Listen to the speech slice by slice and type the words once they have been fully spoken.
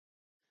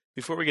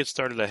Before we get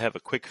started, I have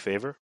a quick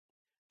favor.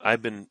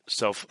 I've been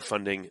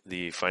self-funding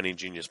the Finding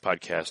Genius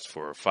podcast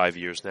for 5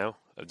 years now.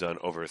 I've done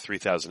over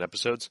 3,000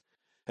 episodes.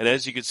 And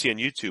as you can see on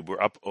YouTube,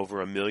 we're up over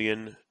 1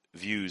 million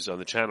views on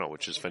the channel,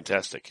 which is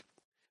fantastic.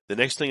 The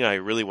next thing I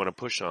really want to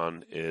push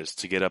on is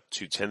to get up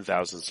to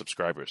 10,000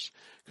 subscribers.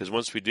 Because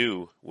once we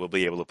do, we'll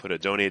be able to put a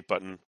donate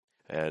button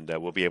and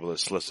we'll be able to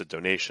solicit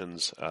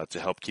donations to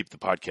help keep the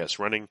podcast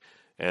running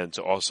and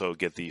to also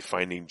get the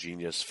Finding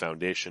Genius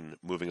Foundation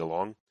moving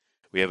along.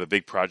 We have a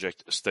big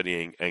project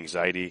studying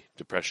anxiety,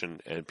 depression,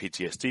 and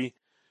PTSD,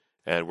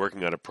 and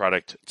working on a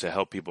product to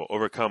help people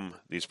overcome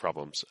these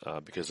problems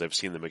because I've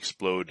seen them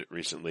explode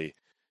recently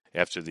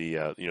after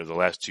the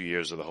last 2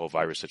 years of the whole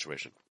virus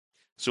situation.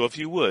 So if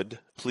you would,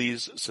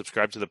 please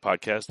subscribe to the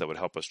podcast. That would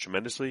help us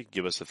tremendously.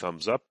 Give us a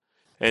thumbs up.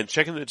 And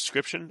check in the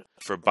description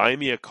for Buy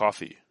Me a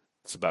Coffee.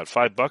 It's about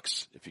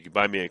 $5. If you could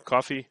buy me a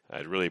coffee,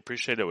 I'd really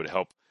appreciate it. It would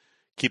help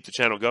keep the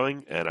channel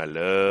going, and I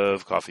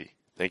love coffee.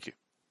 Thank you.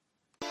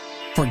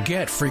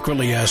 Forget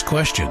frequently asked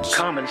questions.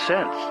 Common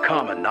sense,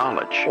 common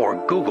knowledge,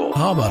 or Google.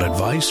 How about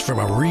advice from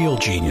a real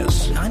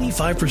genius?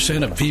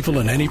 95% of people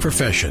in any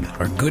profession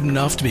are good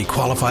enough to be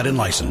qualified and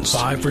licensed.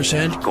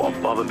 5% go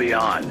above and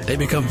beyond. They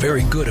become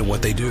very good at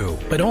what they do,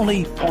 but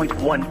only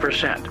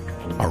 0.1%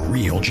 are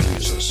real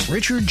geniuses.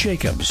 Richard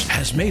Jacobs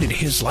has made it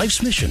his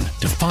life's mission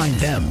to find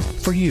them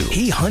for you.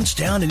 He hunts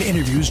down and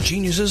interviews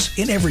geniuses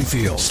in every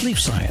field: sleep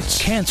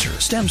science, cancer,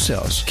 stem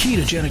cells,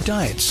 ketogenic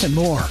diets, and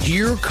more.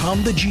 Here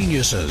come the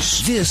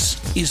geniuses.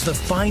 This is the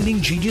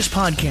Finding Genius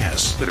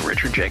Podcast with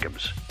Richard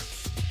Jacobs.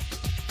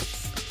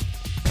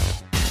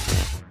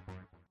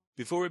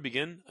 Before we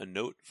begin, a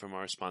note from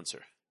our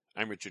sponsor.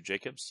 I'm Richard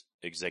Jacobs,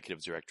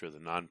 Executive Director of the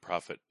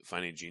nonprofit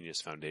Finding Genius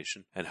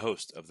Foundation and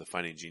host of the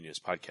Finding Genius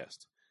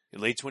Podcast. In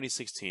late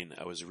 2016,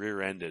 I was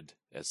rear-ended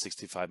at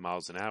 65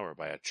 miles an hour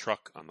by a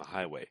truck on the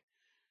highway,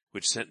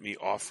 which sent me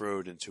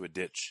off-road into a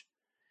ditch.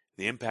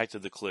 The impact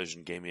of the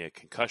collision gave me a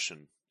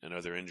concussion and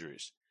other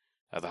injuries.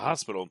 At the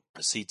hospital,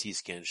 a CT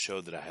scan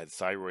showed that I had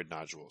thyroid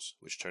nodules,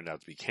 which turned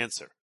out to be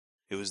cancer.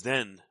 It was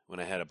then, when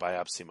I had a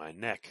biopsy of my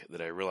neck,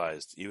 that I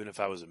realized even if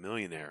I was a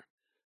millionaire,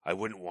 I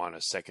wouldn't want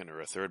a second or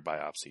a third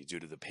biopsy due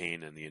to the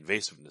pain and the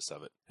invasiveness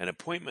of it. And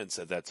appointments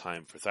at that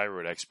time for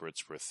thyroid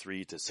experts were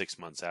 3 to 6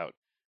 months out.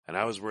 And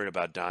I was worried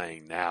about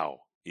dying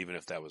now, even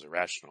if that was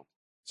irrational.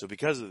 So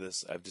because of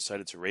this, I've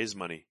decided to raise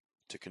money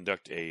to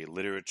conduct a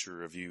literature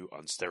review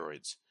on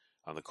steroids,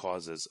 on the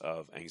causes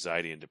of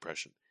anxiety and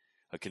depression,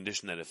 a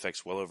condition that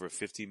affects well over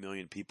 50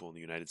 million people in the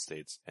United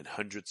States and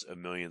hundreds of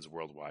millions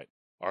worldwide.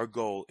 Our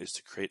goal is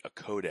to create a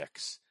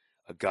codex,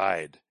 a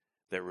guide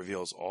that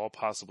reveals all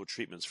possible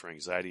treatments for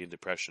anxiety and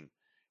depression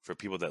for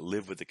people that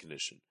live with the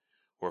condition,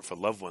 or for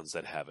loved ones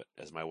that have it,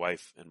 as my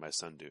wife and my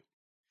son do.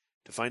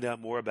 To find out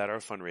more about our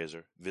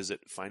fundraiser,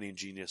 visit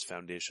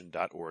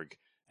findinggeniusfoundation.org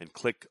and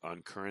click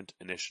on current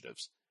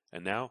initiatives.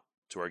 And now,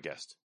 to our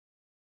guest.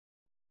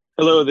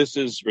 Hello, this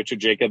is Richard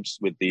Jacobs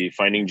with the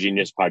Finding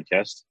Genius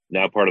podcast,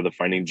 now part of the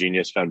Finding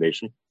Genius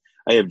Foundation.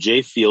 I have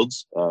Jay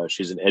Fields.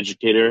 She's an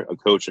educator, a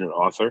coach, and an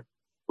author.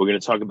 We're going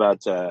to talk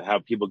about how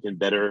people can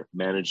better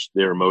manage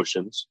their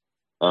emotions.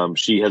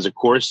 She has a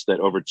course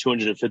that over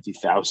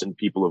 250,000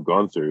 people have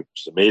gone through,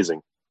 which is amazing.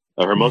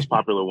 Her most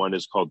popular one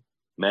is called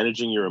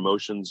Managing Your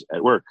Emotions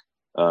at Work.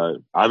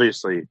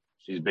 Obviously,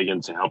 she's big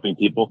into helping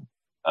people.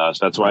 So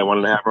that's why I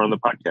wanted to have her on the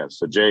podcast.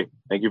 So Jay,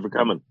 thank you for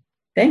coming.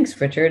 Thanks,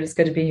 Richard. It's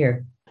good to be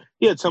here.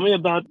 Yeah. Tell me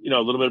about, a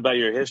little bit about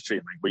your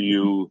history.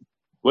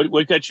 Like,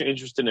 what got you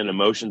interested in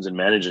emotions and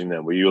managing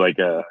them? Were you like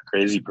a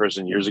crazy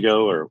person years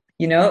ago or?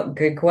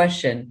 Good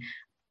question.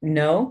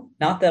 No,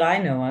 not that I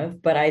know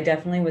of, but I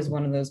definitely was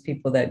one of those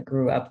people that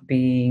grew up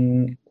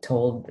being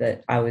told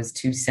that I was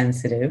too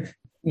sensitive.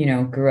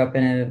 Grew up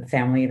in a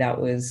family that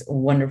was a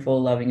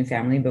wonderful, loving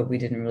family, but we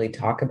didn't really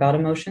talk about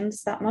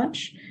emotions that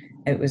much.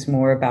 It was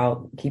more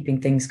about keeping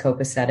things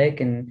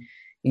copacetic and,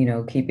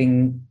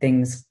 keeping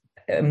things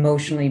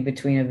emotionally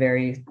between a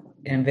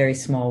very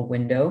small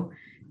window.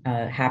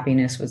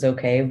 Happiness was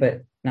okay,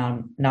 but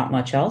not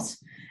much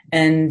else.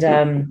 And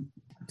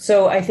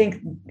so I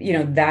think,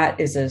 that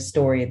is a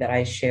story that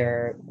I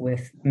share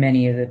with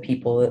many of the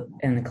people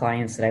and the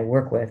clients that I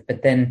work with.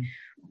 But then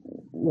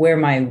where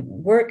my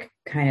work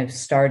kind of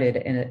started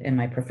in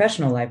my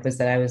professional life was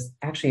that I was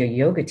actually a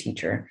yoga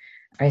teacher.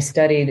 I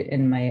studied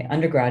in my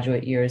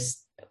undergraduate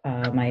years.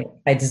 I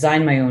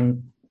designed my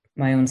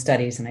own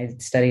studies, and I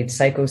studied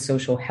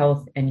psychosocial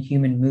health and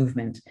human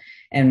movement.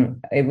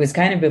 And it was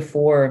kind of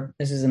before,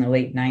 this was in the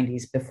late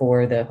 90s,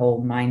 before the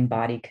whole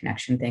mind-body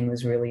connection thing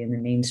was really in the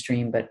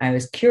mainstream. But I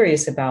was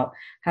curious about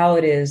how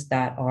it is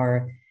that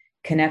our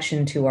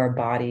connection to our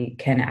body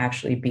can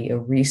actually be a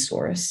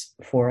resource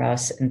for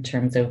us in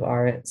terms of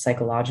our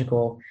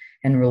psychological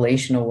and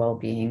relational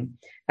well-being,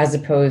 as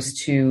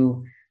opposed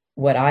to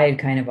what I had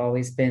kind of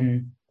always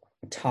been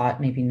taught,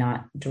 maybe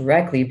not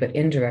directly, but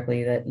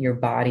indirectly, that your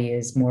body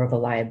is more of a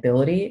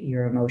liability.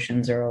 Your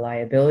emotions are a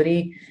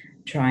liability.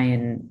 Try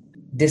and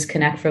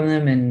disconnect from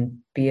them and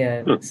be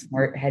a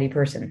smart, heady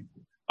person.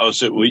 Oh,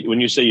 so when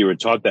you say you were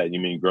taught that, you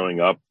mean growing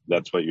up,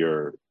 that's what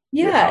your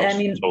your Yeah, I house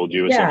mean, told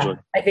you yeah, essentially?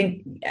 I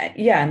think,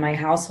 yeah, in my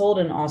household,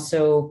 and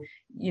also,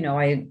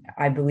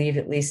 I believe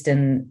at least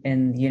in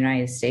the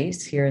United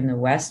States, here in the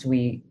West,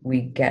 we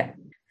get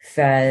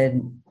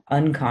fed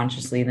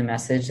unconsciously the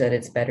message that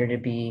it's better to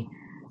be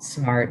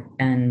smart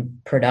and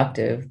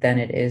productive than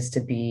it is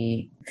to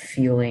be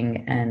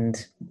feeling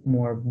and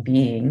more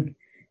being.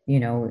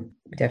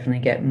 Definitely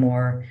get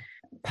more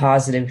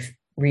positive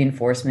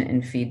reinforcement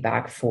and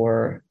feedback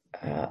for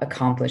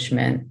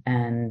accomplishment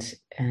and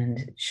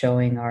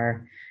showing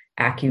our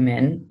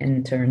acumen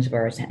in terms of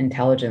our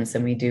intelligence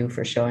than we do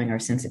for showing our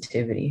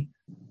sensitivity.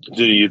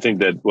 Do you think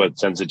that what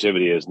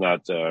sensitivity is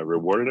not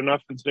rewarded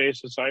enough in today's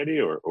society,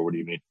 or what do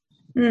you mean?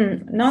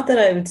 Not that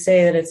I would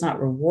say that it's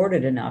not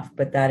rewarded enough,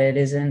 but that it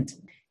isn't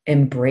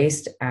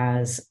embraced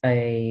as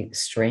a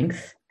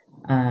strength.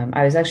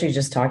 I was actually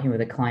just talking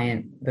with a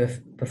client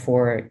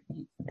before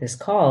this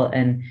call,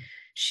 and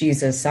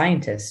she's a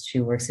scientist. She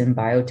works in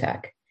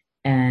biotech.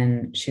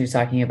 And she was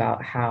talking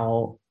about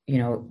how,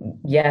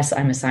 yes,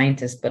 I'm a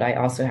scientist, but I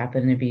also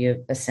happen to be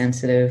a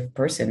sensitive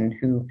person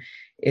who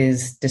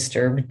is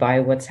disturbed by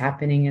what's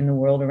happening in the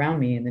world around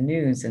me in the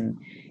news. And,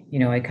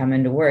 I come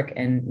into work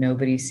and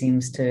nobody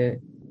seems to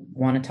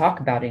want to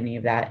talk about any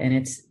of that. And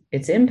it's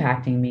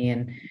impacting me.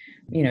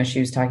 And, she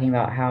was talking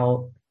about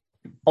how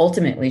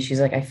ultimately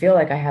she's like, I feel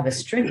like I have a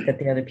strength that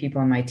the other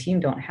people on my team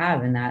don't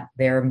have, and that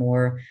they're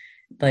more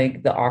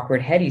like the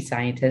awkward, heady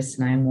scientists,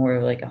 and I'm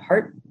more like a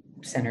heart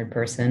centered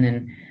person.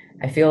 And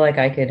I feel like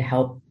I could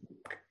help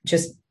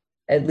just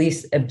at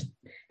least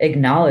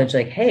acknowledge,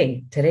 like,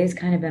 hey, today's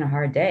kind of been a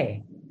hard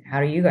day. How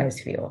do you guys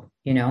feel?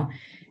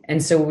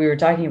 And so we were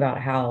talking about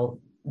how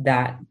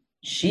that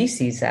she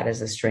sees that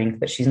as a strength,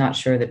 but she's not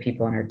sure that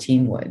people on her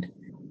team would.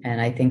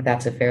 And I think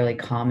that's a fairly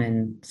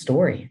common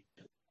story.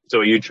 So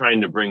are you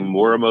trying to bring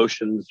more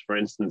emotions, for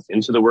instance,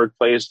 into the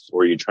workplace,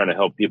 or are you trying to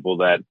help people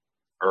that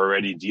are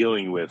already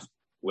dealing with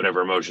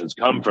whatever emotions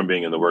come from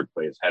being in the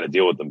workplace, how to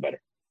deal with them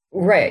better?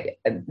 Right.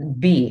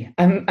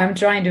 I'm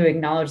trying to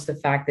acknowledge the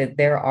fact that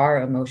there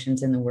are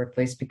emotions in the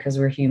workplace because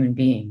we're human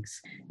beings.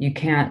 You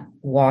can't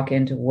walk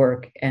into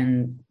work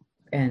and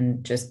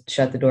just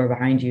shut the door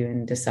behind you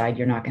and decide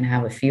you're not going to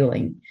have a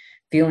feeling.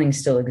 Feelings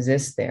still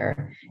exist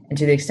there. And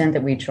to the extent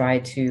that we try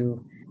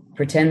to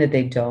pretend that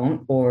they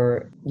don't,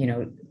 or,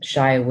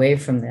 shy away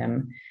from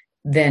them,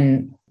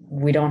 then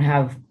we don't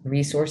have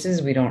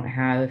resources, we don't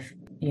have,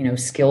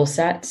 skill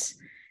sets.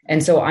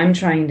 And so I'm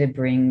trying to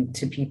bring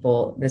to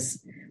people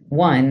this: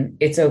 one,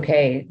 it's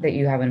okay that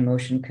you have an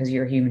emotion because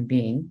you're a human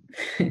being.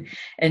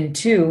 And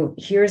two,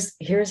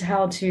 here's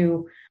how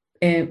to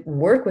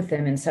work with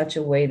them in such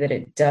a way that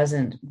it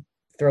doesn't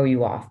throw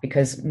you off,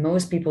 because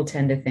most people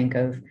tend to think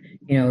of,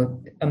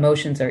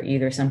 emotions are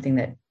either something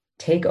that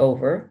take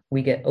over,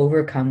 we get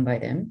overcome by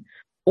them,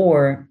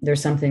 or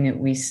there's something that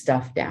we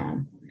stuff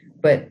down.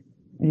 But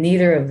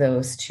neither of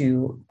those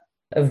two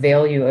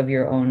avail you of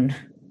your own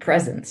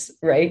presence,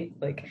 right?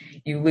 Like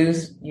you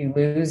lose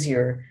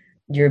your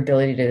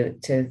ability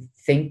to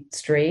think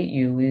straight,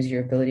 you lose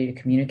your ability to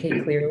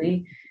communicate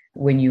clearly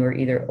when you are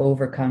either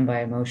overcome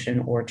by emotion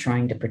or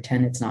trying to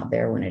pretend it's not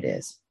there when it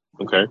is.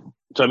 Okay.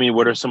 So, I mean,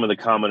 what are some of the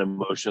common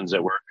emotions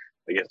at work?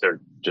 I guess they're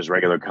just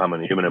regular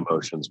common human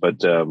emotions,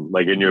 but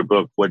like in your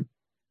book, what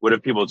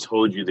have people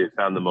told you they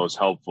found the most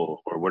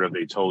helpful, or what have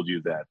they told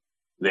you that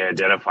they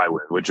identify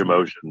with? Which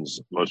emotions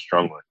most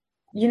strongly?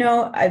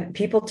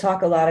 People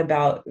talk a lot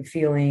about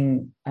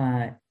feeling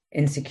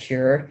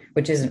insecure,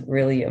 which isn't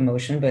really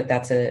emotion, but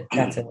that's a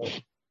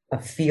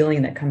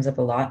feeling that comes up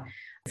a lot.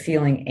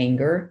 Feeling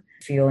anger,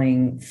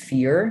 feeling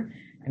fear.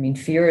 I mean,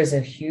 fear is a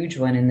huge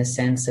one in the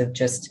sense of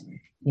just,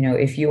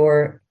 if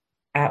you're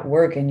at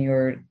work and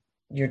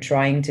you're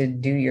trying to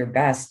do your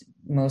best,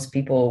 most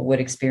people would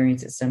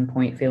experience at some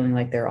point feeling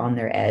like they're on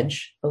their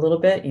edge a little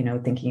bit,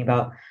 thinking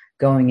about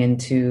going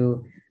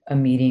into a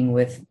meeting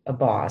with a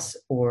boss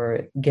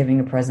or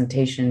giving a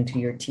presentation to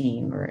your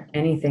team or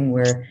anything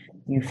where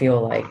you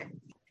feel like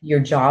your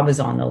job is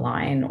on the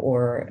line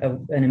or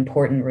an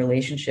important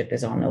relationship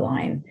is on the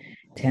line,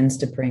 tends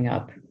to bring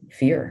up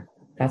fear.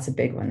 That's a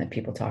big one that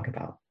people talk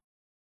about.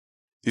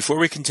 Before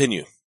we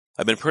continue,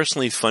 I've been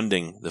personally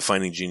funding the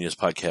Finding Genius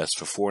podcast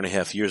for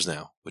 4.5 years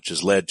now, which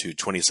has led to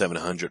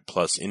 2,700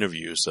 plus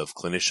interviews of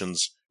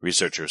clinicians,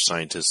 researchers,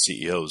 scientists,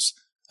 CEOs,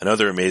 and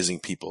other amazing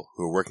people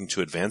who are working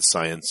to advance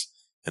science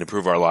and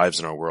improve our lives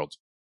and our world.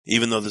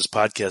 Even though this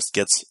podcast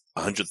gets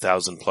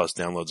 100,000 plus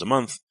downloads a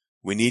month,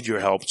 we need your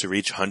help to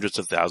reach hundreds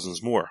of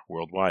thousands more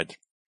worldwide.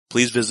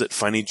 Please visit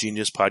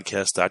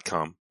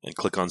findinggeniuspodcast.com and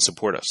click on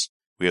Support Us.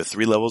 We have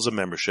 3 levels of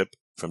membership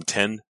from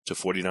 $10 to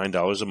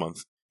 $49 a month,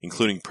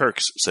 including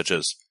perks such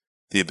as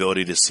the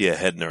ability to see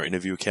ahead in our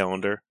interview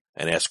calendar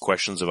and ask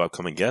questions of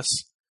upcoming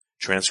guests,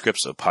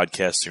 transcripts of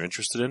podcasts you're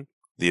interested in,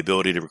 the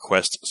ability to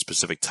request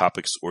specific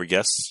topics or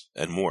guests,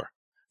 and more.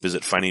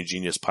 Visit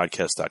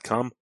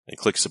findinggeniuspodcast.com and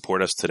click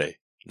Support Us today.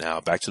 Now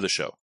back to the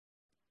show.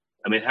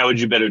 I mean, how would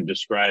you better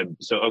describe?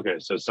 So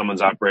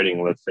someone's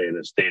operating, let's say, in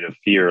a state of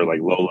fear, like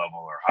low level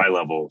or high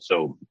level.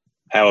 So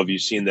how have you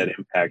seen that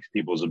impact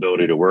people's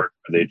ability to work?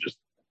 Are they just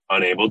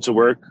unable to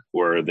work,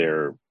 or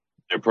their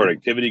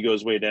productivity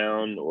goes way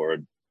down, or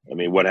I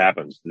mean, what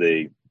happens? Do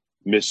they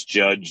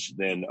misjudge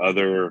then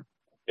other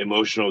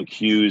emotional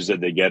cues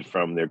that they get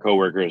from their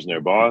coworkers and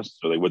their boss?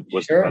 So like,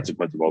 what's the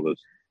consequence of all this?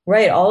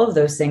 Right. All of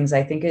those things.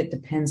 I think it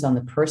depends on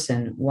the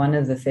person. One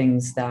of the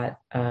things that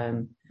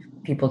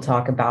people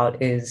talk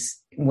about is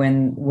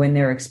when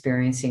they're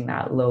experiencing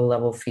that low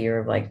level fear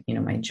of like,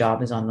 my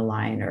job is on the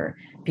line, or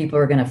people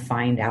are going to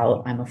find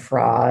out I'm a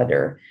fraud,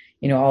 or,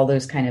 all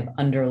those kind of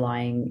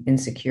underlying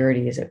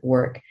insecurities at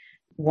work.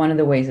 One of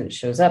the ways that it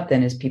shows up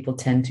then is people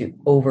tend to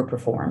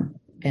overperform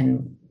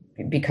and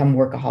become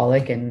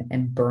workaholic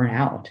and burn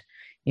out.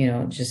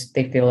 Just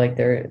they feel like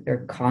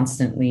they're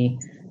constantly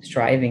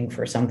striving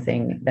for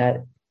something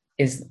that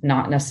is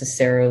not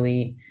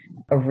necessarily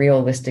a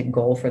realistic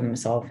goal for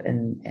themselves,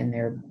 and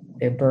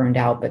they're burned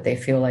out, but they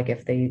feel like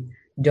if they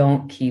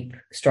don't keep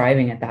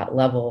striving at that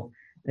level,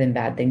 then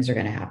bad things are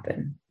going to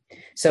happen.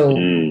 So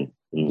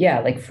yeah,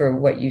 like for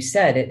what you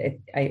said,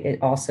 it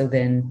also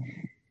then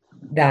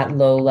that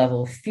low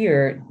level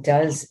fear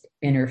does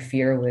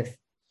interfere with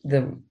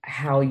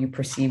how you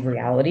perceive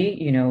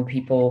reality.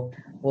 People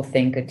will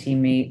think a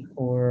teammate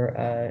or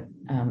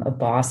a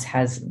boss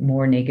has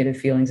more negative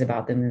feelings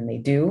about them than they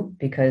do,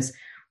 because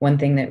one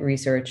thing that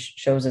research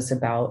shows us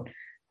about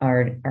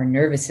our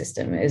nervous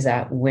system is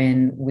that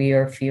when we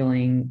are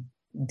feeling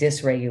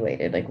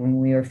dysregulated, like when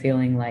we are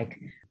feeling like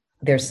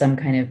there's some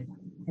kind of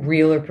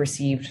real or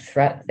perceived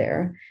threat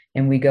there,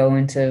 and we go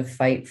into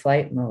fight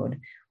flight mode,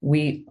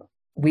 we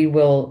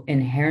will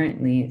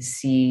inherently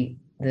see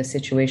the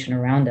situation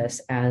around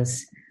us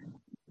as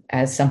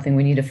something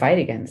we need to fight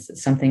against.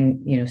 It's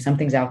something,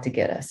 something's out to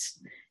get us.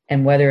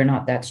 And whether or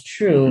not that's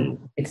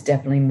true, it's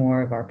definitely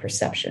more of our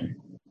perception.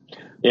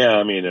 Yeah.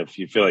 I mean, if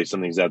you feel like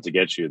something's out to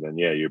get you, then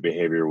yeah, your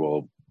behavior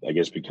will, I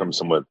guess, become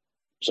somewhat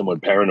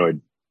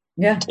paranoid.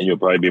 Yeah. And you'll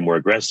probably be more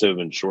aggressive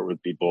and short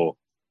with people,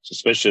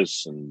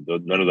 suspicious, and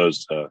none of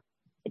those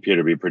appear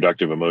to be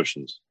productive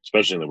emotions,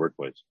 especially in the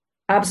workplace.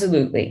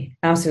 Absolutely.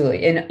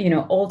 Absolutely. And,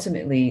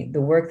 ultimately the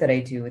work that I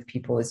do with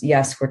people is,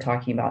 yes, we're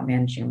talking about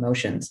managing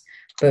emotions,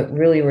 but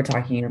really we're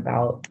talking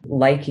about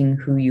liking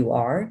who you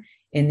are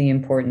in the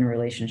important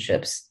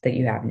relationships that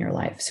you have in your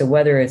life. So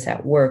whether it's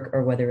at work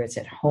or whether it's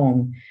at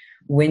home,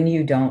 when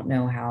you don't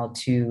know how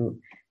to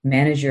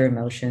manage your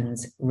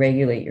emotions,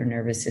 regulate your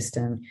nervous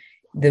system,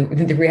 the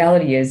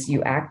reality is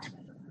you act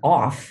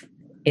off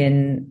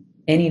in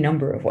any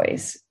number of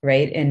ways,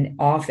 right? And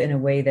off in a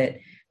way that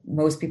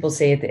most people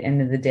say at the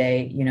end of the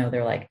day,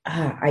 they're like,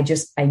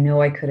 I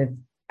know I could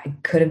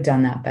have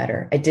done that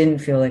better. I didn't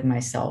feel like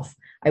myself.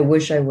 I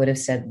wish I would have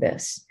said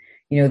this,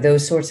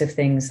 those sorts of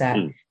things that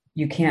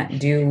you can't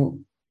do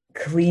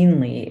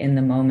cleanly in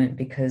the moment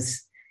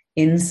because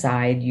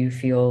inside you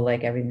feel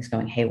like everything's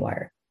going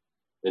haywire.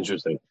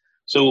 Interesting.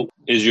 So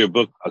is your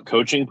book a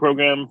coaching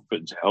program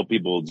to help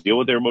people deal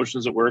with their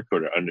emotions at work, or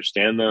to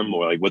understand them?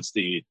 Or what's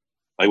the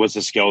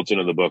skeleton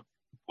of the book?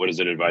 What does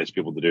it advise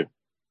people to do?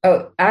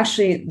 Oh,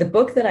 actually, the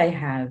book that I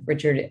have,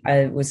 Richard,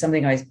 was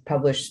something I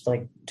published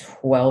like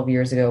 12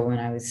 years ago when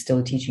I was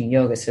still teaching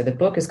yoga. So the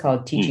book is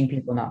called Teaching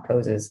People, Not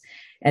Poses.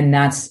 And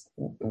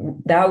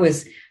that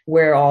was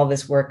where all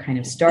this work kind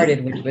of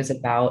started, which was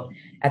about,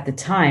 at the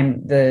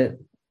time, the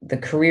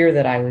career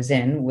that I was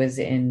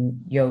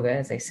in yoga,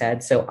 as I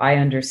said. So I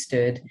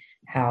understood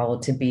how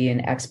to be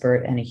an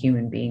expert and a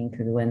human being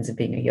through the lens of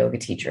being a yoga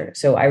teacher.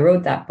 So I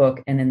wrote that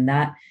book, and then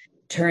that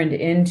turned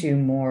into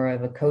more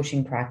of a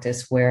coaching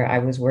practice where I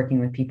was working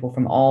with people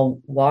from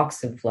all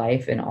walks of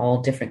life and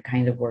all different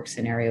kinds of work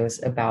scenarios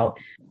about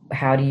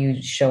how do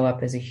you show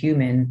up as a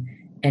human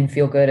and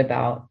feel good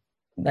about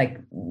like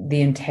the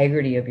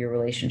integrity of your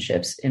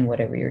relationships in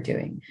whatever you're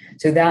doing.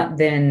 So that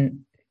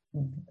then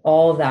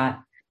all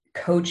that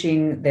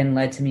coaching then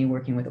led to me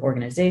working with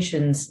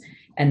organizations.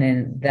 And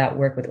then that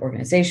work with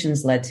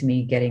organizations led to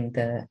me getting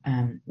the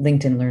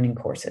LinkedIn Learning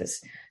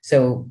courses.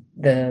 So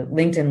the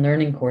LinkedIn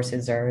Learning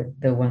courses are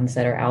the ones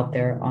that are out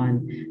there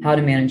on how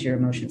to manage your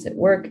emotions at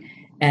work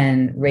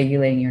and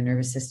regulating your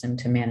nervous system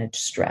to manage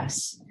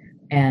stress.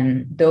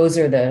 And those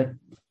are the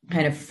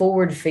kind of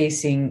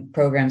forward-facing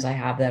programs I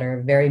have that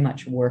are very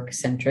much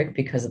work-centric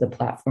because of the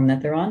platform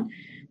that they're on.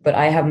 But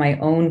I have my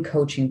own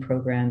coaching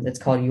program that's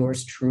called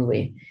Yours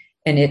Truly.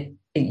 And it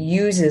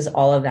uses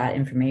all of that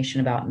information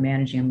about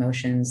managing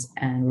emotions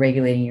and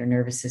regulating your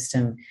nervous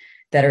system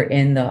that are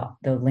in the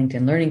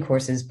LinkedIn Learning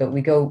courses, but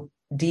we go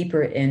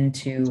deeper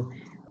into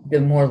the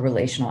more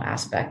relational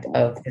aspect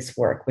of this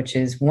work, which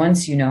is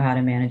once you know how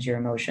to manage your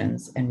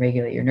emotions and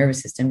regulate your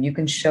nervous system, you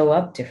can show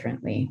up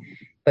differently.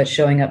 But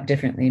showing up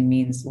differently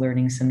means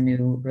learning some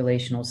new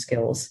relational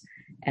skills.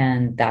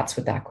 And that's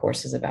what that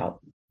course is about.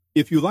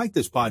 If you like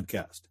this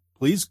podcast,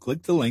 please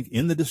click the link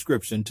in the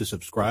description to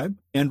subscribe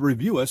and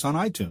review us on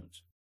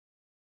iTunes.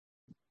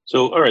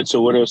 So, all right. So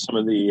what are some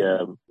of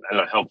the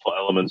helpful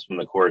elements from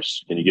the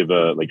course? Can you give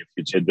a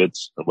few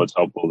tidbits of what's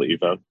helpful that you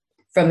found?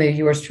 From the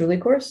Yours Truly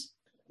course?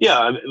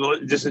 Yeah,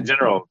 just in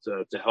general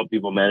to help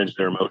people manage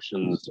their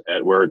emotions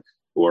at work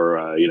or,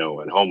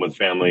 at home with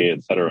family,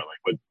 et cetera.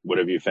 Like what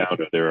have you found?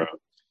 Are there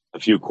a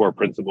few core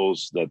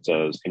principles that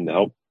seem to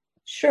help?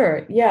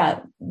 Sure.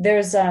 Yeah.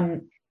 There's,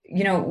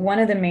 one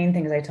of the main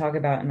things I talk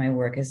about in my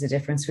work is the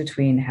difference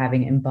between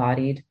having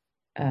embodied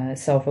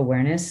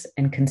self-awareness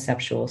and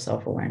conceptual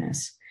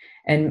self-awareness.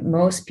 And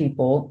most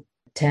people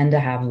tend to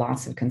have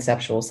lots of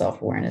conceptual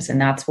self-awareness.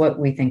 And that's what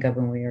we think of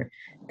when we're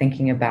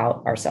thinking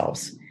about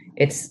ourselves.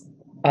 It's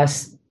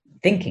us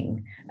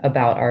thinking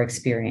about our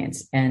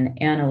experience and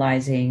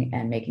analyzing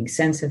and making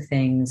sense of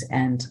things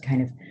and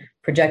kind of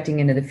projecting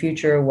into the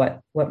future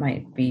what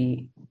might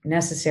be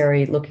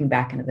necessary, looking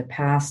back into the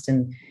past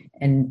and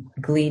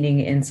gleaning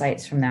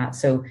insights from that.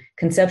 So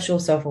conceptual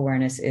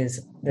self-awareness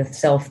is the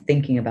self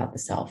thinking about the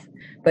self,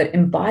 but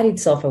embodied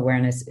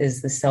self-awareness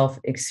is the self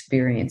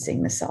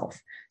experiencing the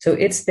self. So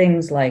it's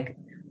things like,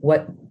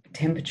 what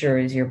temperature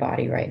is your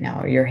body right now?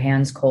 Are your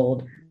hands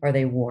cold? Are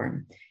they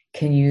warm?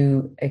 Can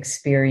you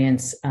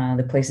experience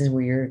the places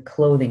where your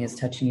clothing is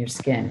touching your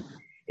skin?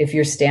 If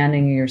you're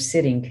standing or you're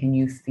sitting, can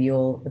you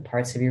feel the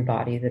parts of your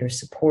body that are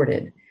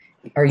supported?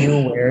 Are you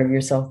aware of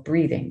yourself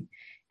breathing?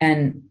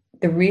 And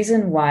the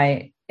reason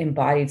why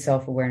embodied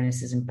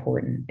self-awareness is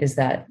important is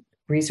that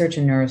research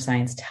in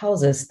neuroscience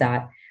tells us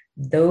that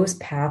those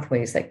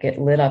pathways that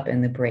get lit up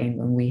in the brain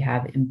when we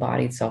have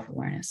embodied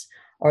self-awareness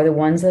are the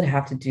ones that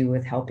have to do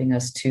with helping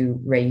us to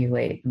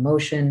regulate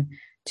emotion,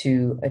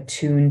 to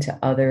attune to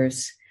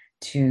others,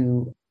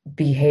 to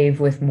behave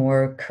with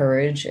more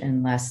courage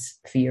and less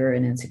fear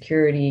and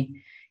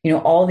insecurity.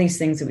 All these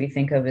things that we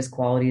think of as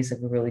qualities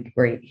of a really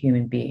great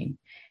human being.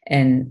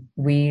 And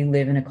we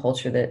live in a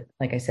culture that,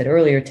 like I said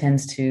earlier,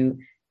 tends to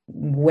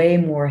way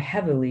more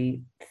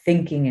heavily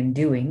thinking and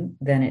doing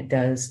than it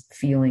does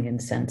feeling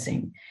and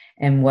sensing.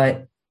 And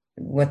what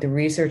the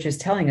research is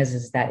telling us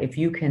is that if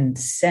you can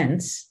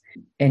sense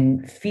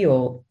and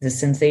feel the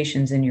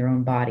sensations in your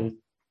own body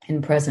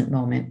in present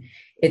moment,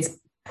 it's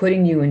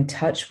putting you in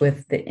touch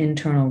with the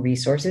internal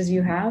resources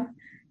you have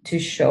to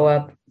show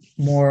up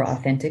more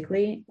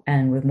authentically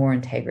and with more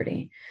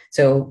integrity.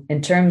 So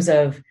in terms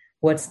of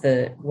what's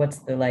the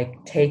like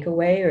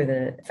takeaway or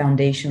the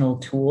foundational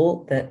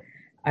tool that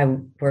I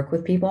work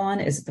with people on,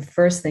 is the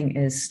first thing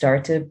is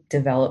start to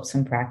develop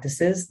some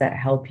practices that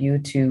help you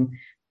to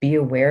be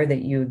aware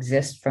that you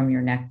exist from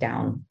your neck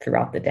down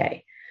throughout the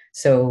day.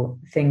 So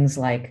things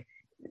like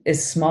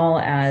as small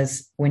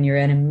as when you're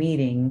in a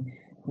meeting,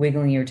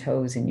 wiggling your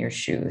toes in your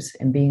shoes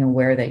and being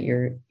aware that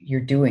you're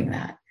doing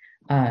that,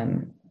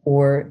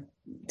 or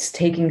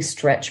taking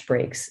stretch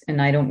breaks. And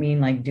I don't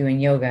mean like doing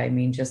yoga. I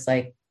mean just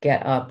like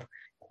get up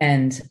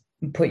and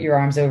put your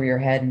arms over your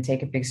head and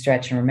take a big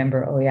stretch and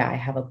remember, oh yeah, I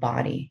have a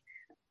body.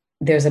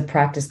 There's a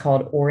practice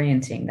called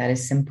orienting that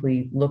is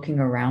simply looking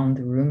around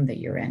the room that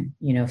you're in.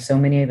 So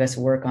many of us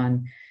work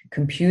on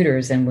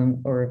computers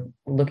and or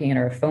looking at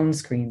our phone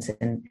screens,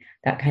 and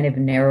that kind of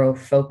narrow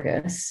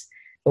focus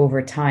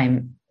over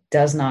time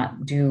does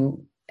not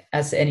do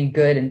us any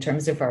good in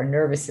terms of our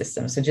nervous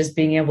system. So just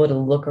being able to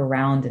look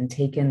around and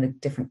take in the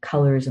different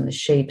colors and the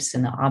shapes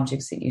and the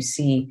objects that you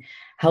see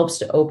helps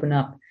to open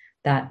up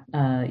that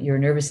your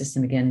nervous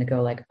system again to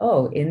go like,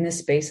 oh, in this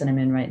space that I'm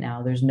in right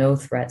now, there's no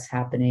threats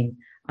happening.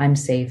 I'm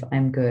safe.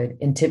 I'm good.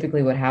 And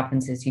typically what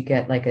happens is you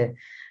get like a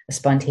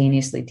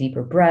spontaneously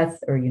deeper breath,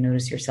 or you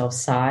notice yourself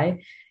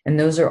sigh. And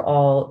those are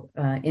all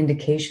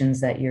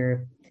indications that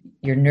your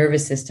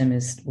nervous system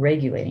is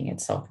regulating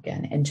itself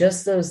again. And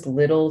just those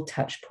little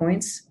touch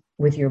points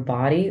with your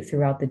body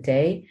throughout the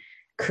day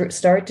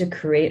start to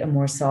create a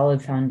more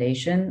solid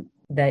foundation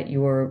that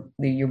your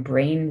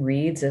brain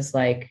reads as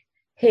like,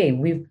 hey,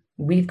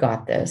 we've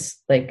got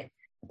this. Like,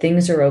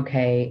 things are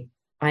okay.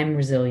 I'm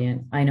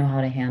resilient. I know how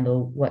to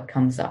handle what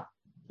comes up.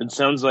 It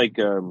sounds like,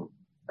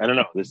 I don't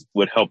know, this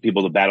would help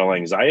people to battle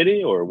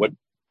anxiety, or what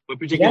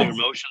particular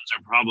emotions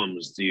or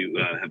problems do you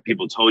have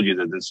people told you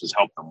that this has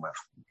helped them with?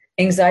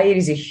 Anxiety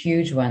is a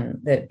huge one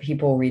that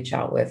people reach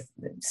out with.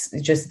 It's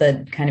just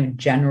the kind of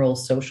general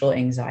social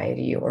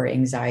anxiety, or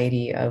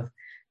anxiety of,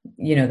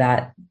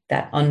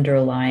 that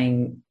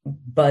underlying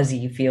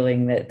buzzy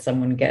feeling that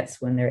someone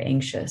gets when they're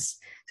anxious.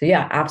 So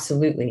yeah,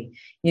 absolutely.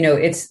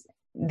 It's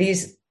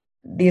these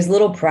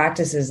little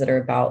practices that are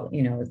about,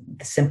 the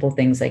simple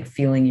things like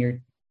feeling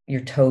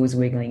your toes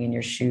wiggling in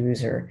your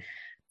shoes, or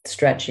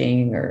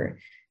stretching, or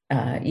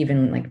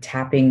even like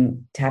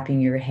tapping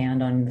your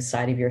hand on the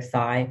side of your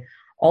thigh.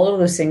 All of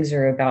those things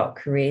are about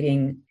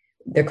creating,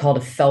 they're called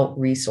a felt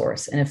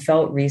resource. And a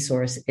felt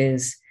resource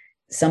is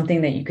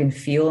something that you can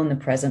feel in the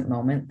present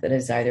moment that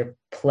is either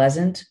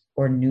pleasant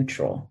or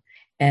neutral.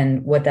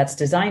 And what that's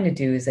designed to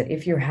do is that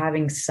if you're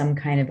having some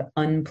kind of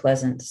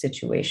unpleasant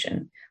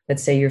situation,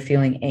 let's say you're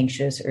feeling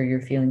anxious or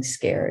you're feeling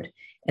scared,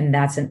 and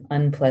that's an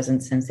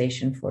unpleasant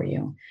sensation for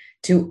you,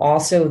 to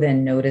also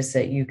then notice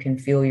that you can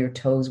feel your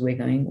toes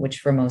wiggling, which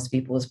for most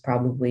people is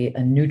probably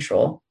a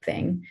neutral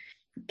thing,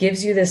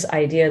 gives you this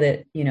idea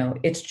that,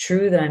 it's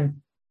true that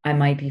I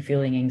might be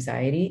feeling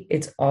anxiety.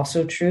 It's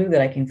also true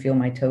that I can feel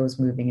my toes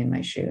moving in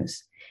my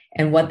shoes.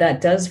 And what that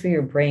does for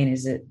your brain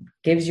is it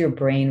gives your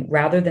brain,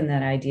 rather than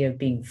that idea of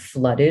being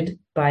flooded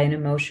by an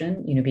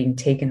emotion, being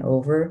taken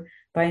over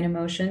by an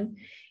emotion,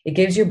 it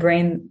gives your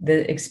brain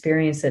the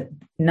experience that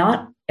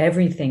not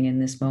everything in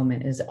this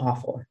moment is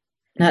awful.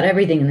 Not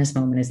everything in this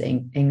moment is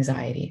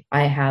anxiety.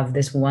 I have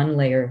this one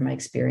layer of my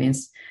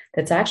experience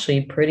that's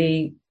actually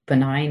pretty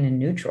benign and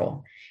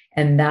neutral.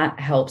 And that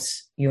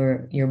helps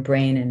your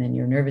brain and then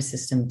your nervous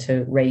system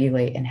to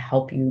regulate and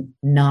help you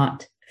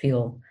not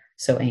feel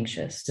so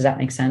anxious. Does that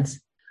make sense?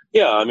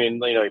 Yeah. I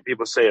mean,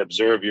 people say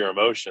observe your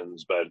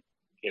emotions, but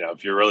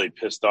if you're really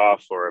pissed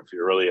off or if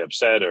you're really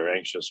upset or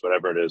anxious,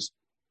 whatever it is,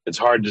 it's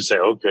hard to say,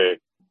 okay,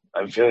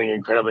 I'm feeling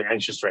incredibly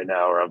anxious right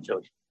now, or I'm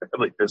feeling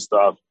incredibly pissed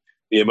off.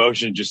 The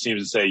emotion just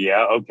seems to say,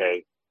 yeah,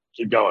 okay,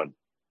 keep going.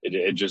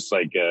 It just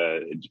like,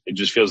 it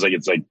just feels like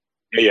it's like,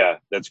 yeah,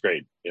 that's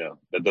great.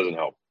 That doesn't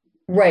help.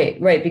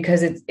 Right.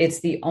 Because it's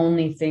the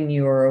only thing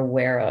you are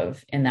aware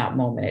of in that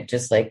moment. It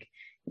just like,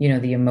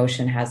 the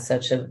emotion has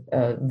such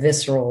a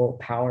visceral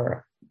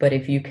power. But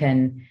if you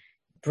can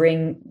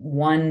bring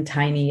one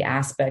tiny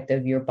aspect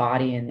of your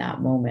body in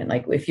that moment,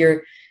 like if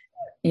you're,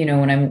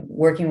 when I'm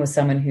working with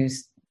someone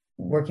who's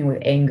working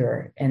with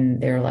anger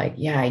and they're like,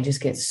 yeah, I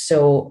just get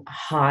so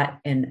hot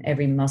and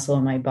every muscle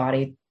in my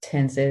body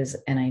tenses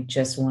and I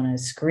just want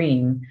to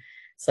scream.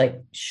 It's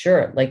like,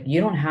 sure, like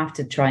you don't have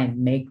to try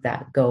and make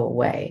that go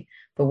away.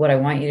 But what I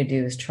want you to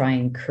do is try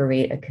and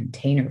create a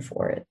container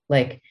for it.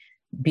 Like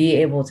be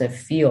able to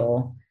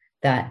feel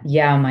that,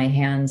 yeah, my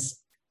hands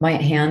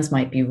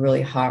might be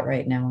really hot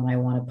right now and I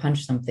want to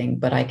punch something,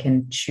 but I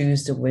can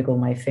choose to wiggle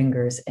my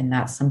fingers and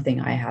that's something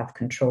I have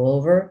control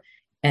over.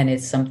 And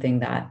it's something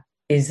that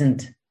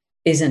isn't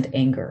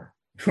anger,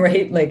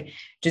 right? Like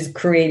just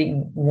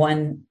creating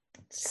one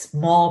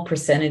small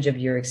percentage of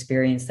your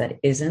experience that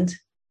isn't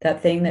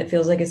that thing that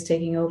feels like it's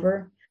taking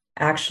over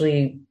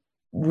actually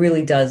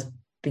really does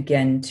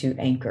begin to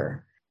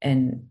anchor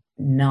and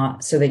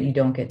not so that you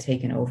don't get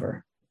taken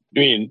over. I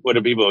mean, what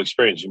do people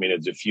experience? You mean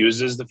it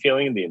diffuses the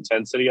feeling, the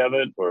intensity of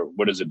it, or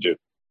what does it do?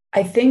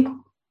 I think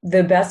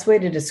the best way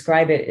to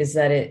describe it is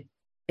that it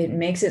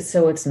makes it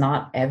so it's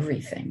not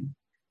everything,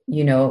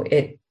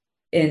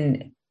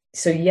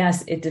 so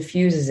yes, it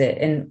diffuses it.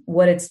 And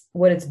what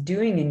it's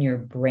doing in your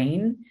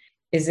brain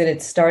is that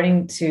it's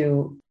starting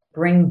to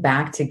bring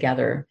back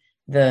together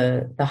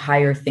the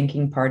higher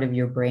thinking part of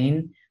your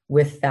brain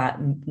with that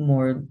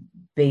more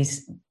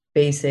basic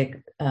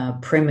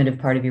primitive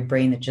part of your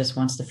brain that just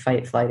wants to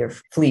fight, flight, or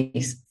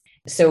flees.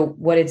 So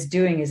what it's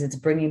doing is it's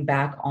bringing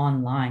back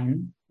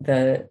online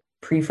the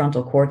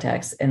prefrontal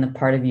cortex and the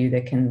part of you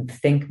that can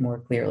think more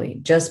clearly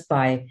just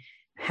by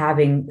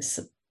having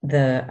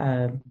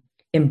the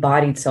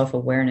embodied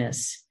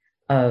self-awareness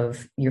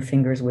of your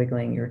fingers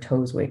wiggling, your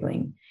toes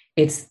wiggling.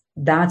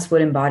 That's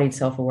what embodied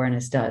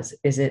self-awareness does,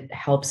 is it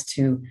helps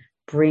to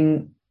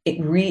it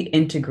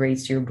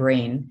reintegrates your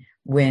brain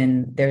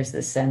when there's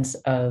this sense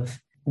of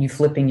you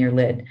flipping your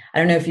lid. I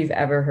don't know if you've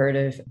ever heard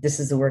of, this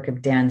is the work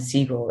of Dan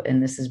Siegel,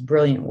 and this is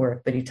brilliant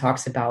work, but he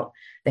talks about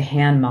the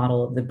hand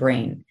model of the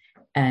brain.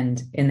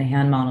 And in the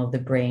hand model of the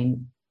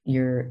brain,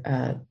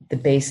 the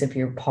base of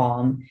your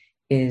palm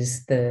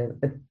is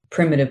the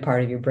primitive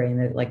part of your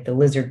brain, like the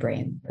lizard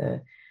brain,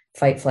 the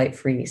fight, flight,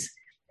 freeze.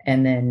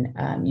 And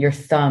then your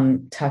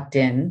thumb tucked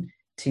in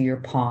to your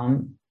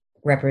palm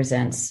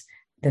represents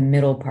the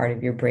middle part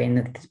of your brain,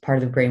 the part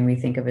of the brain we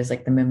think of as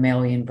like the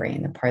mammalian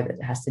brain, the part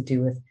that has to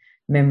do with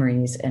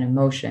memories and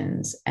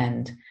emotions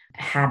and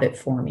habit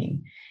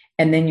forming.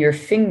 And then your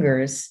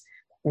fingers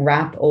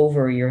wrap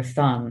over your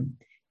thumb,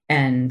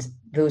 and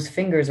those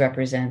fingers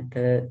represent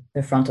the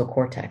frontal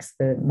cortex,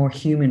 the more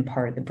human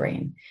part of the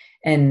brain.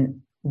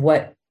 And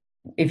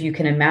if you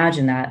can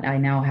imagine that, I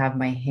now have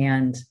my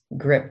hand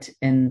gripped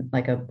in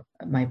like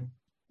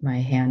my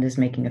hand is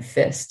making a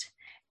fist.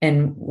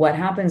 And what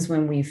happens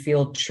when we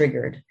feel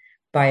triggered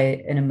by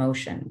an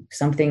emotion,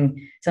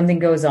 something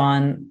goes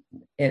on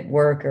at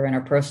work or in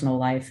our personal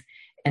life,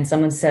 and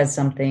someone says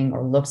something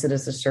or looks at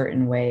us a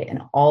certain way,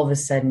 and all of a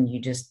sudden you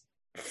just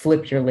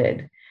flip your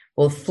lid.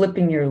 Well,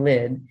 flipping your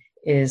lid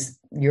is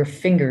your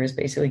fingers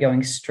basically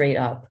going straight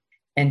up.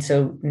 And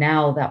so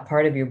now that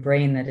part of your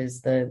brain that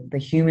is the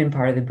human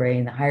part of the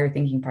brain, the higher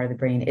thinking part of the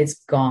brain, it's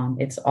gone,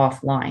 it's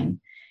offline.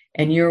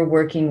 And you're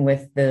working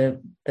with the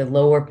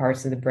lower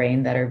parts of the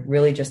brain that are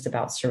really just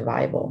about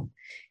survival.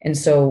 And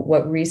so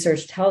what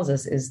research tells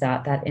us is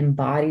that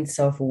embodied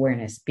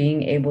self-awareness,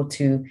 being able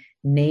to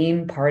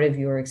name part of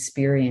your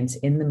experience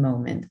in the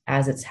moment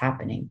as it's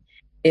happening,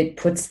 it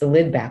puts the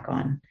lid back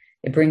on.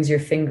 It brings your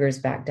fingers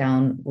back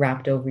down,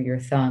 wrapped over your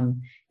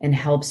thumb, and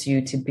helps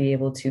you to be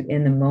able to,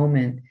 in the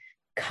moment,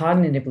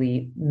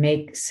 cognitively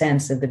make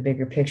sense of the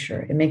bigger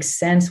picture. It makes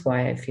sense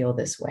why I feel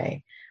this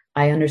way.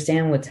 I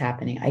understand what's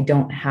happening. I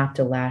don't have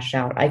to lash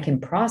out. I can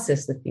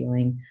process the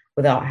feeling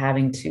without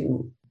having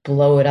to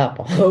blow it up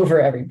all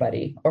over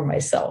everybody or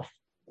myself.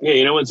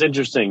 Yeah, what's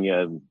interesting?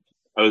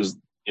 I was,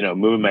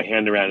 moving my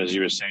hand around as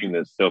you were saying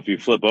this. So if you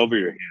flip over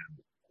your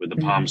hand with the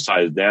palm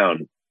side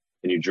down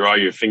and you draw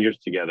your fingers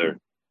together,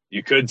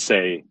 you could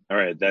say, all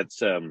right,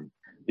 that's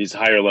these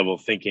higher level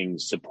thinking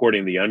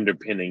supporting the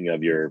underpinning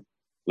of your,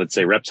 let's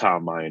say, reptile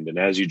mind. And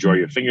as you draw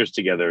your fingers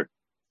together,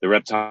 the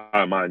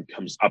reptile mind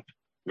comes up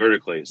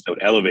vertically. So it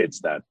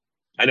elevates that.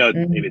 I know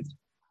Mhm. maybe it's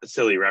a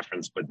silly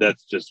reference, but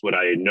that's just what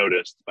I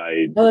noticed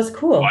Oh, that's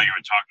cool. while you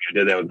were talking. I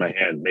did that with my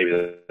hand.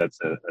 Maybe that's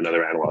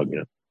another analog,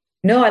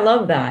 No, I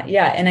love that.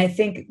 Yeah. And I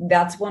think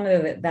that's one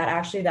of that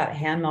actually that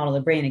hand model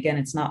of the brain, again,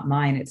 it's not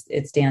mine,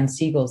 it's Dan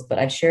Siegel's, but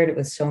I've shared it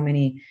with so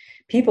many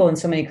people and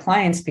so many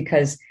clients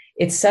because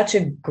it's such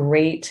a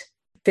great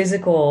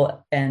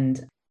physical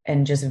and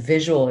just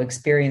visual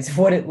experience of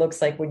what it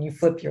looks like when you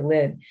flip your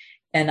lid.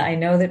 And I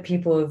know that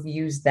people have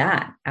used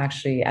that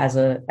actually as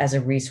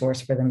a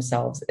resource for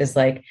themselves, is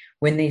like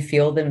when they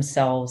feel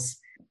themselves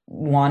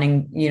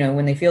wanting,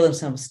 when they feel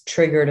themselves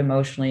triggered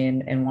emotionally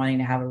and wanting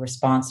to have a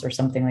response or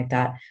something like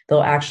that,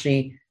 they'll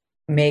actually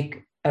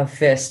make a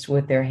fist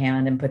with their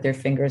hand and put their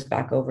fingers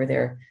back over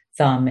their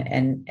thumb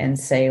and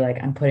say like,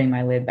 I'm putting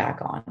my lid back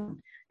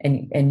on,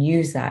 and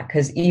use that.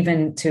 Because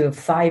even to a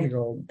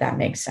 5-year-old, that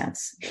makes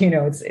sense.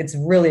 It's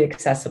really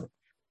accessible.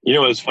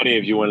 It's funny,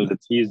 if you wanted to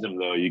tease them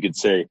though, you could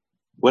say,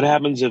 what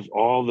happens if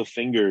all the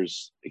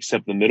fingers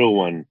except the middle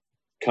one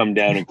come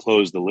down and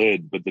close the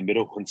lid, but the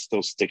middle one's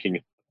still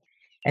sticking?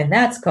 And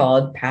that's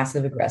called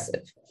passive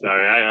aggressive.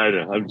 Sorry,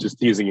 I'm just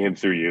teasing him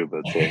through you,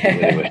 but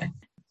anyway.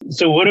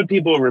 So what do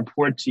people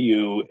report to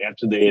you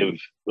after they've,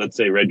 let's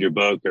say, read your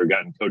book or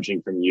gotten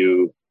coaching from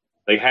you?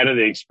 Like, how do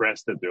they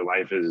express that their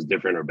life is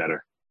different or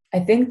better? I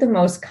think the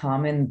most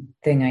common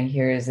thing I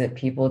hear is that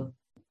people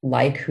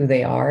like who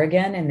they are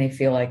again, and they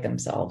feel like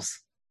themselves.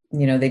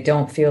 They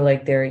don't feel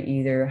like they're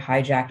either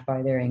hijacked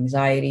by their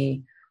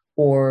anxiety,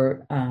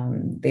 or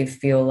they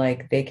feel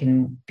like they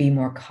can be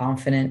more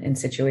confident in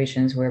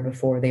situations where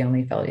before they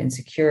only felt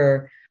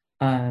insecure.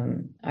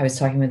 I was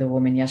talking with a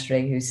woman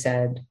yesterday who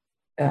said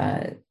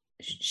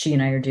she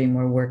and I are doing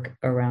more work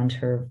around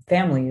her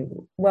family.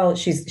 Well,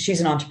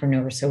 she's an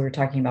entrepreneur, so we're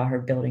talking about her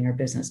building her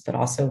business, but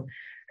also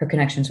her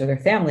connections with her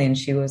family. And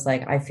she was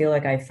like, I feel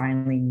like I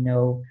finally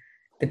know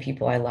the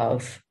people I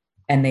love,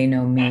 and they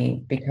know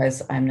me,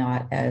 because I'm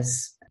not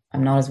as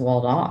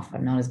walled off.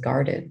 I'm not as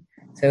guarded.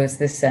 So it's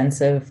this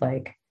sense of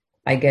like,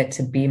 I get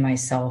to be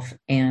myself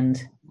and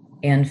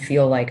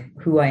feel like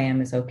who I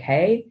am is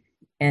okay.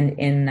 And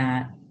in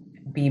that,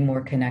 be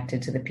more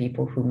connected to the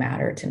people who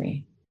matter to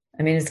me.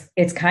 I mean,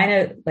 it's kind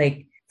of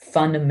like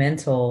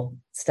fundamental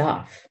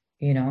stuff,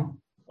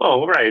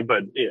 Oh, right.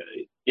 But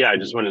yeah, I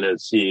just wanted to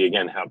see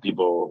again how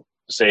people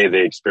say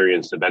they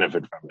experience the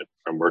benefit from it,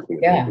 from working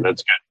with you.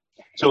 That's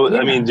good. So, yeah.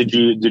 I mean, did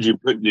you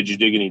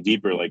dig any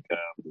deeper? Like,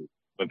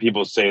 when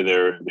people say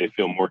they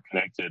feel more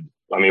connected,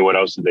 I mean, what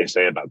else did they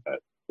say about that?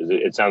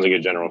 It sounds like a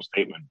general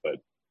statement, but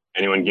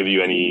anyone give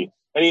you any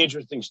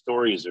interesting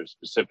stories or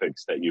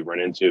specifics that you've run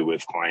into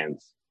with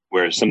clients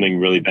where something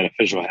really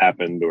beneficial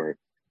happened, or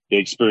they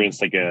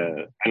experienced like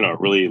a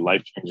really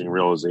life-changing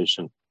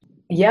realization?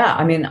 Yeah,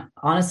 I mean,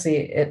 honestly,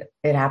 it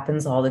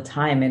happens all the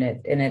time,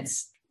 and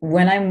it's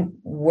when I'm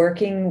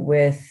working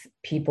with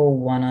people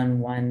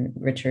one-on-one,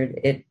 Richard,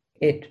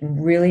 it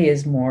really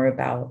is more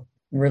about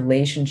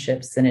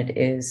relationships than it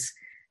is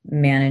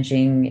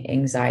managing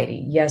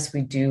anxiety. Yes,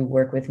 we do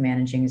work with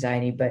managing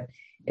anxiety, but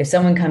if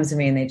someone comes to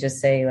me and they just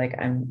say like,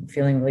 I'm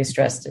feeling really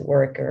stressed at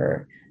work,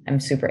 or I'm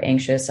super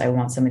anxious, I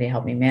want somebody to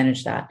help me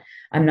manage that,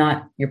 I'm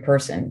not your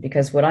person.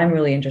 Because what I'm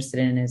really interested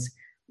in is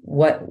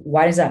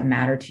why does that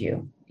matter to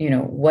you?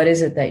 What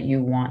is it that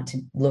you want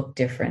to look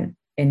different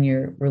in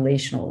your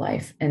relational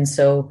life? And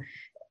so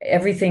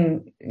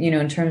everything,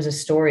 in terms of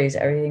stories,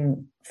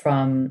 everything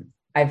from,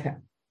 I've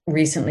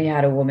recently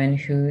had a woman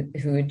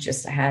who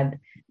just had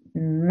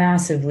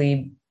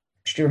massively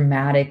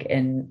dramatic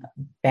and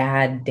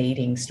bad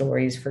dating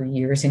stories for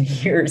years and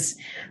years,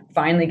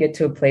 finally get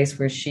to a place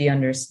where she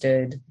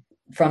understood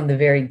from the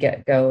very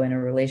get-go in a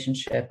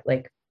relationship,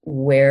 like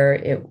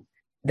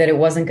that it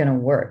wasn't going to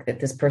work, that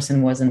this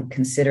person wasn't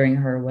considering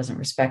her, wasn't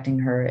respecting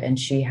her, and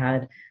she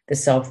had the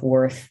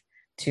self-worth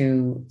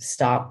to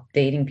stop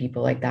dating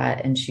people like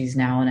that. And she's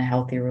now in a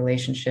healthy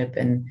relationship,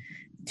 and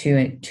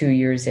 2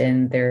 years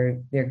in, they're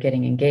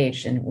getting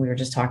engaged. And we were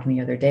just talking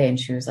the other day, and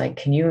she was like,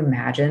 can you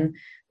imagine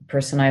the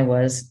person I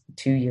was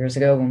 2 years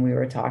ago when we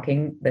were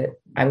talking, that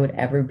I would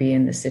ever be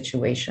in this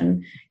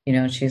situation?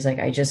 She's like,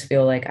 I just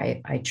feel like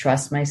I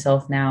trust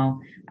myself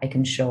now. I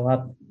can show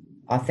up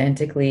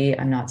authentically.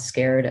 I'm not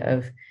scared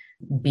of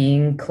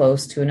being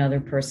close to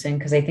another person.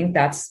 Because I think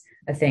that's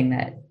a thing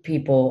that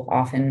people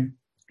often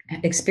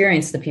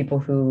experience, the people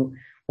who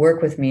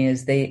work with me,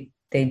 is they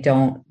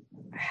don't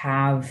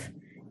have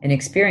an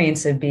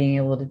experience of being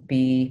able to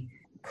be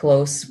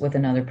close with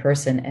another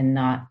person and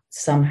not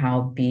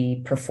somehow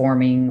be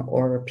performing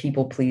or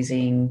people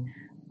pleasing,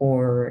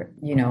 or,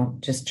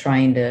 just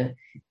trying to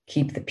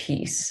keep the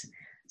peace.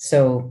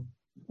 So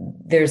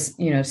there's,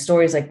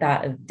 stories like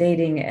that of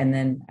dating, and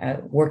then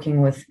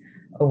working with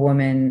a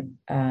woman,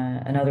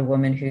 another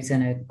woman who's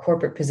in a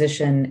corporate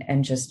position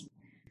and just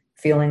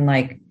feeling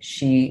like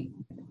she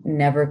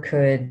never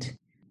could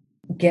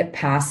get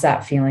past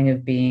that feeling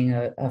of being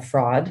a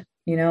fraud,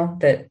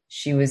 that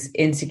she was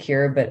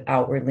insecure, but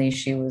outwardly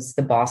she was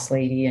the boss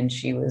lady, and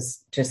she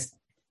was just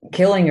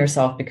killing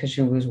herself because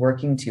she was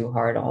working too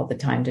hard all the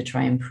time to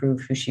try and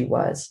prove who she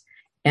was.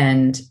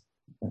 And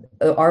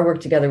our work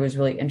together was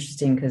really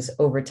interesting because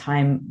over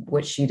time,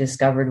 what she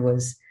discovered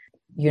was,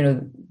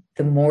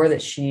 the more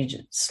that she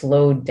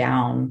slowed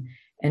down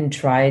and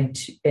tried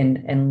to,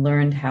 and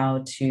learned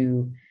how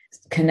to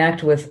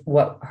connect with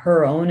what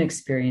her own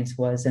experience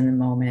was in the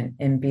moment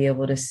and be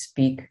able to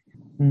speak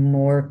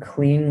more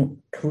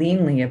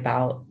cleanly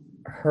about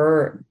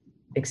her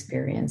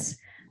experience,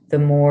 the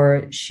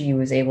more she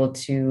was able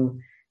to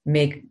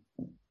make,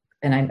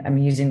 and I'm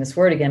using this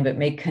word again, but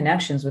make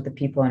connections with the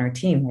people on her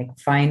team, like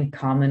find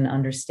common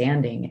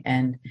understanding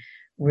and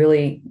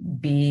really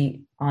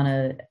be on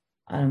a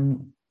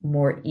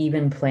more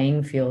even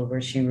playing field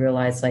where she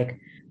realized, like,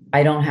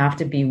 I don't have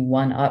to be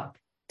one up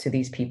to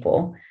these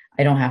people.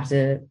 I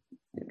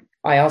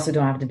also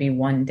don't have to be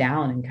one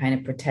down and kind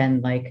of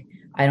pretend like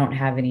I don't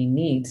have any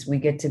needs. We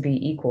get to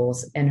be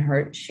equals.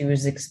 And she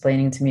was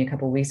explaining to me a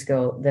couple of weeks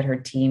ago that her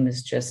team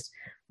is just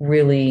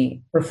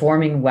really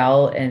performing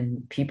well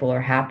and people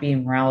are happy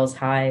and morale is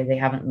high. They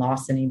haven't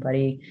lost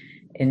anybody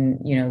and,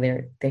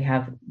 they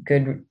have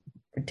good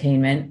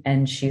retainment.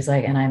 And she's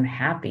like, and I'm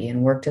happy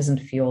and work doesn't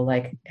feel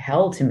like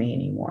hell to me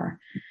anymore.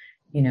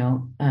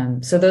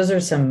 So those are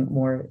some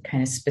more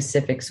kind of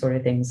specific sort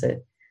of things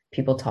that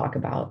people talk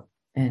about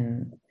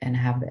and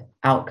have the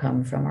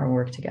outcome from our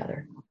work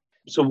together.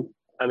 So,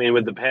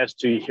 with the past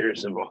 2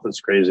 years of all this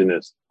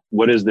craziness,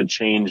 what is the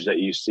change that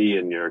you see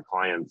in your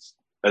clients?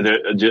 Are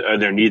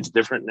their needs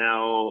different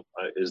now?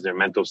 Is their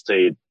mental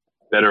state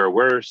better or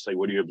worse? Like,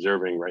 what are you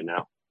observing right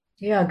now?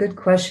 Yeah, good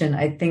question.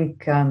 I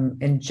think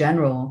in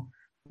general,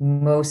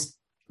 most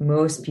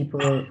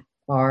people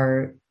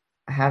are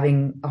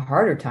having a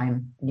harder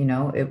time.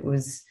 It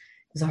was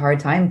a hard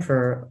time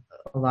for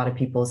a lot of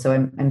people. So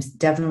I'm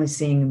definitely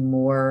seeing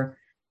more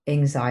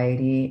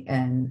anxiety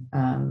and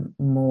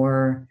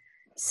more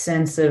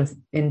sense of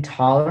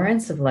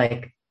intolerance of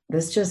like,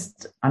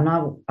 I'm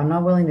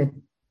not willing to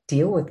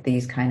deal with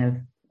these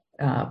kind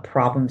of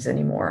problems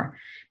anymore.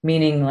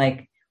 Meaning,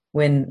 like,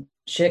 when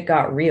shit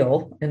got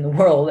real in the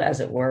world, as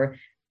it were,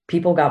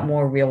 people got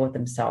more real with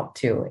themselves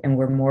too, and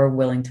were more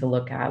willing to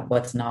look at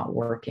what's not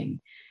working.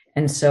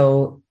 And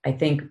so I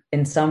think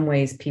in some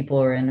ways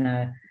people are in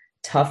a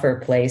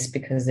tougher place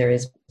because there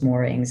is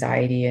more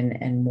anxiety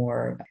and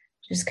more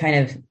just kind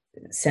of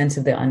sense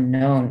of the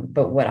unknown.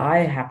 But what I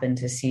happened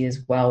to see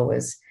as well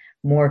was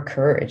more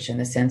courage in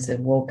the sense of,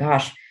 well,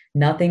 gosh,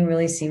 nothing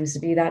really seems to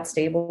be that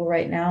stable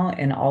right now.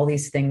 And all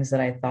these things that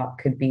I thought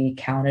could be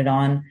counted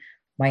on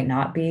might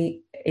not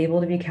be able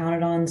to be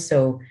counted on.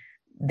 So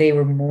they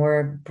were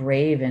more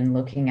brave in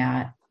looking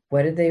at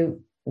what do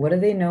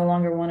they no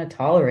longer want to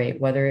tolerate,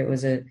 whether it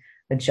was a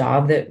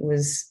job that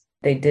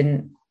they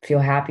didn't feel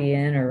happy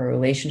in, or a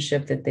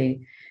relationship that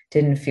they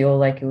didn't feel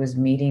like it was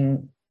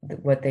meeting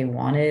what they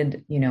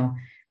wanted.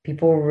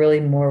 People were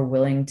really more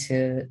willing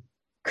to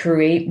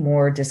create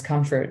more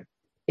discomfort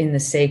in the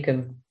sake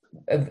of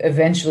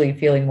eventually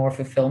feeling more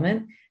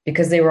fulfillment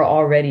because they were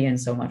already in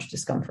so much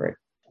discomfort.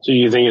 So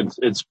you think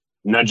it's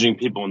nudging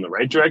people in the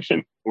right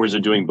direction, or is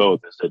it doing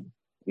both? Is it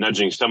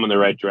nudging some in the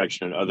right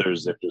direction and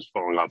others that are just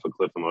falling off a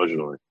cliff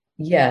emotionally?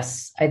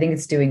 Yes, I think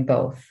it's doing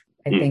both.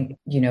 I think,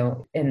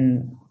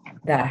 and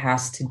that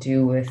has to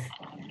do with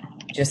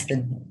just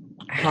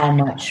how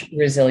much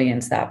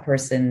resilience that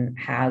person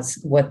has,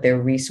 what their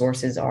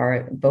resources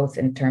are, both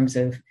in terms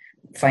of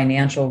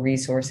financial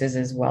resources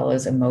as well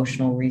as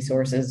emotional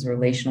resources,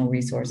 relational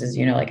resources,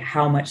 like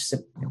how much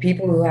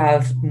people who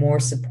have more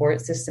support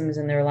systems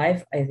in their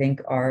life, I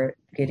think, are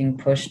getting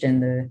pushed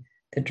in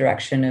the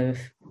direction of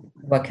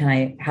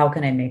how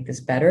can I make this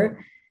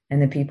better?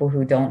 And the people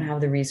who don't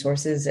have the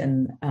resources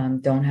and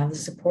don't have the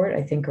support,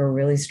 I think, are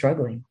really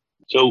struggling.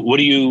 So what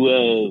do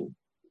you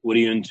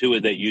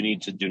intuit that you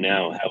need to do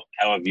now?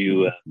 How have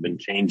you been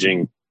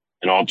changing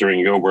and altering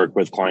your work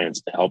with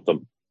clients to help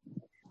them?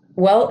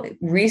 Well,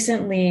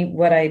 recently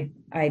what I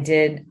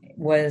did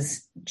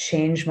was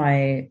change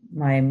my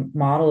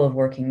model of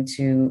working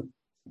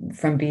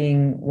from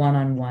being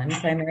one-on-one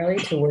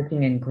primarily to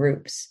working in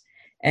groups.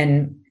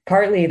 And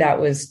partly that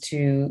was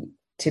to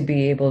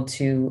be able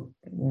to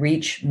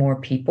reach more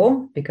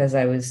people because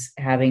I was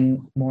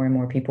having more and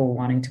more people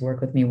wanting to work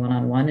with me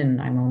one-on-one,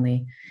 and I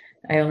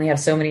only have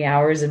so many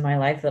hours in my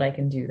life that I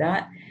can do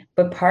that.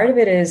 But part of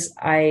it is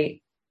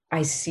I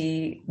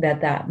see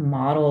that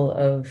model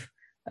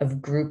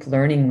of group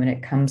learning when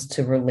it comes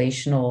to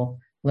relational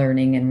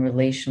learning and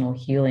relational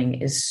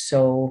healing is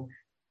so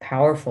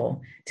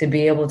powerful. To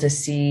be able to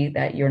see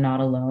that you're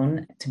not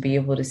alone, to be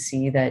able to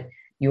see that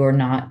you're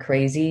not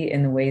crazy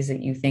in the ways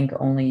that you think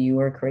only you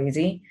are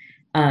crazy,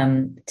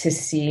 to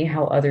see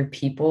how other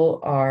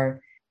people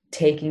are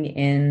taking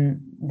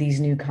in these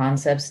new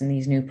concepts and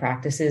these new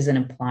practices and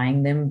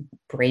applying them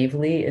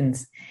bravely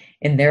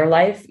in their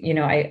life.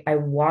 I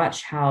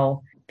watch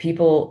how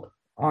people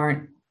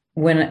aren't,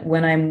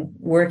 when I'm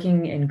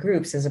working in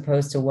groups as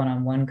opposed to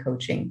one-on-one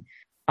coaching,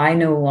 I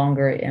no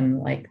longer am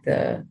like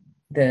the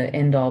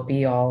end all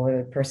be all, or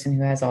the person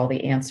who has all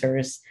the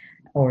answers,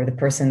 or the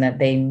person that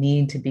they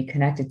need to be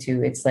connected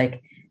to. It's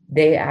like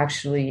they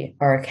actually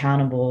are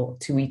accountable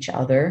to each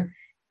other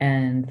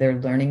and they're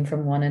learning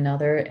from one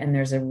another. And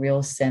there's a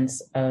real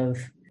sense of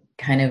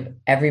kind of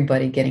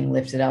everybody getting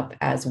lifted up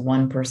as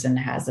one person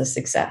has a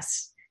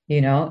success,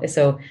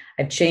 So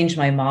I've changed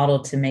my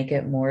model to make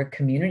it more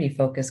community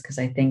focused, because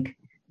I think,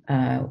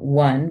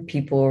 one,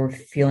 people are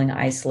feeling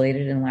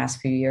isolated in the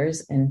last few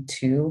years, and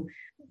two,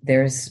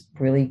 there's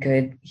really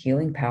good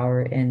healing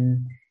power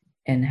in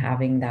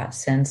having that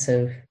sense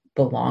of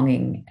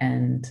belonging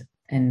and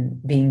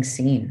being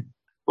seen.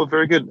 Well,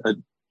 very good.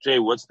 Jay,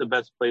 what's the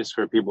best place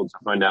for people to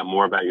find out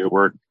more about your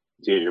work,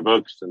 to get your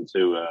books, and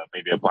to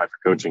maybe apply for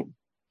coaching?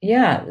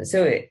 Yeah,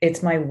 so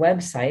it's my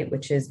website,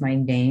 which is my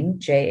name,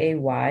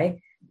 JAY-Fields,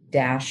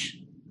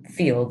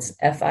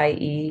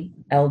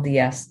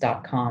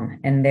 FIELDS.com.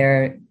 And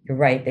there, you're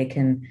right, they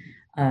can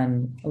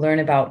learn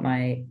about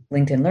my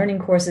LinkedIn learning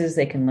courses.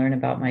 They can learn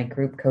about my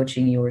group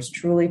coaching Yours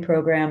Truly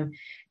program.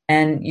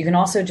 And you can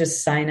also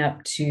just sign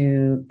up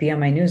to be on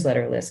my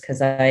newsletter list,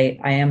 because I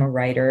am a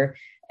writer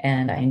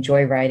and I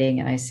enjoy writing,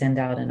 and I send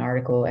out an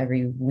article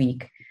every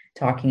week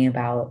talking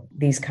about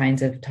these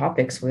kinds of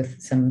topics with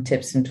some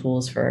tips and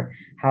tools for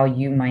how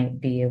you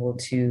might be able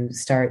to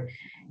start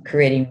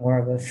creating more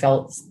of a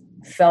felt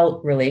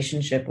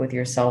relationship with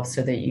yourself,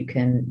 so that you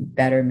can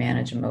better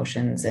manage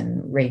emotions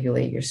and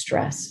regulate your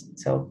stress.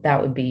 So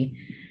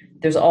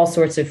there's all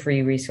sorts of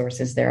free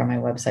resources there on my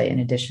website, in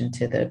addition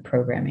to the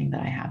programming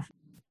that I have.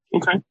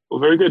 Okay. Well,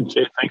 very good.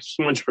 Jay, thanks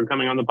so much for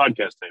coming on the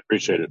podcast. I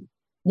appreciate it.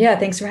 Yeah.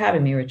 Thanks for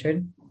having me,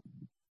 Richard.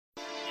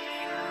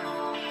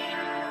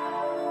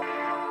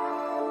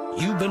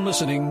 You've been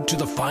listening to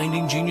the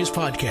Finding Genius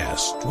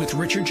podcast with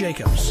Richard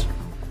Jacobs.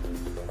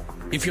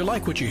 If you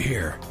like what you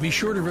hear, be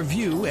sure to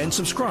review and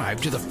subscribe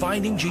to the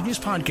Finding Genius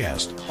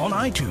podcast on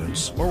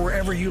iTunes or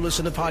wherever you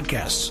listen to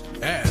podcasts.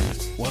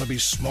 And want to be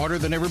smarter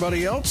than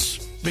everybody else?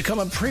 Become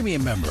a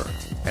premium member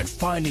at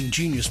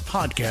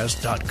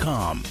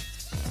findinggeniuspodcast.com.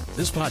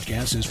 This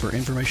podcast is for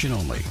information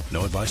only.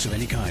 No advice of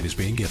any kind is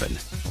being given.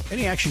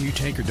 Any action you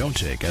take or don't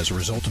take as a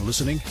result of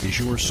listening is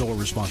your sole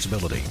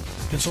responsibility.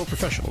 Consult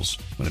professionals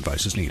when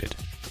advice is needed.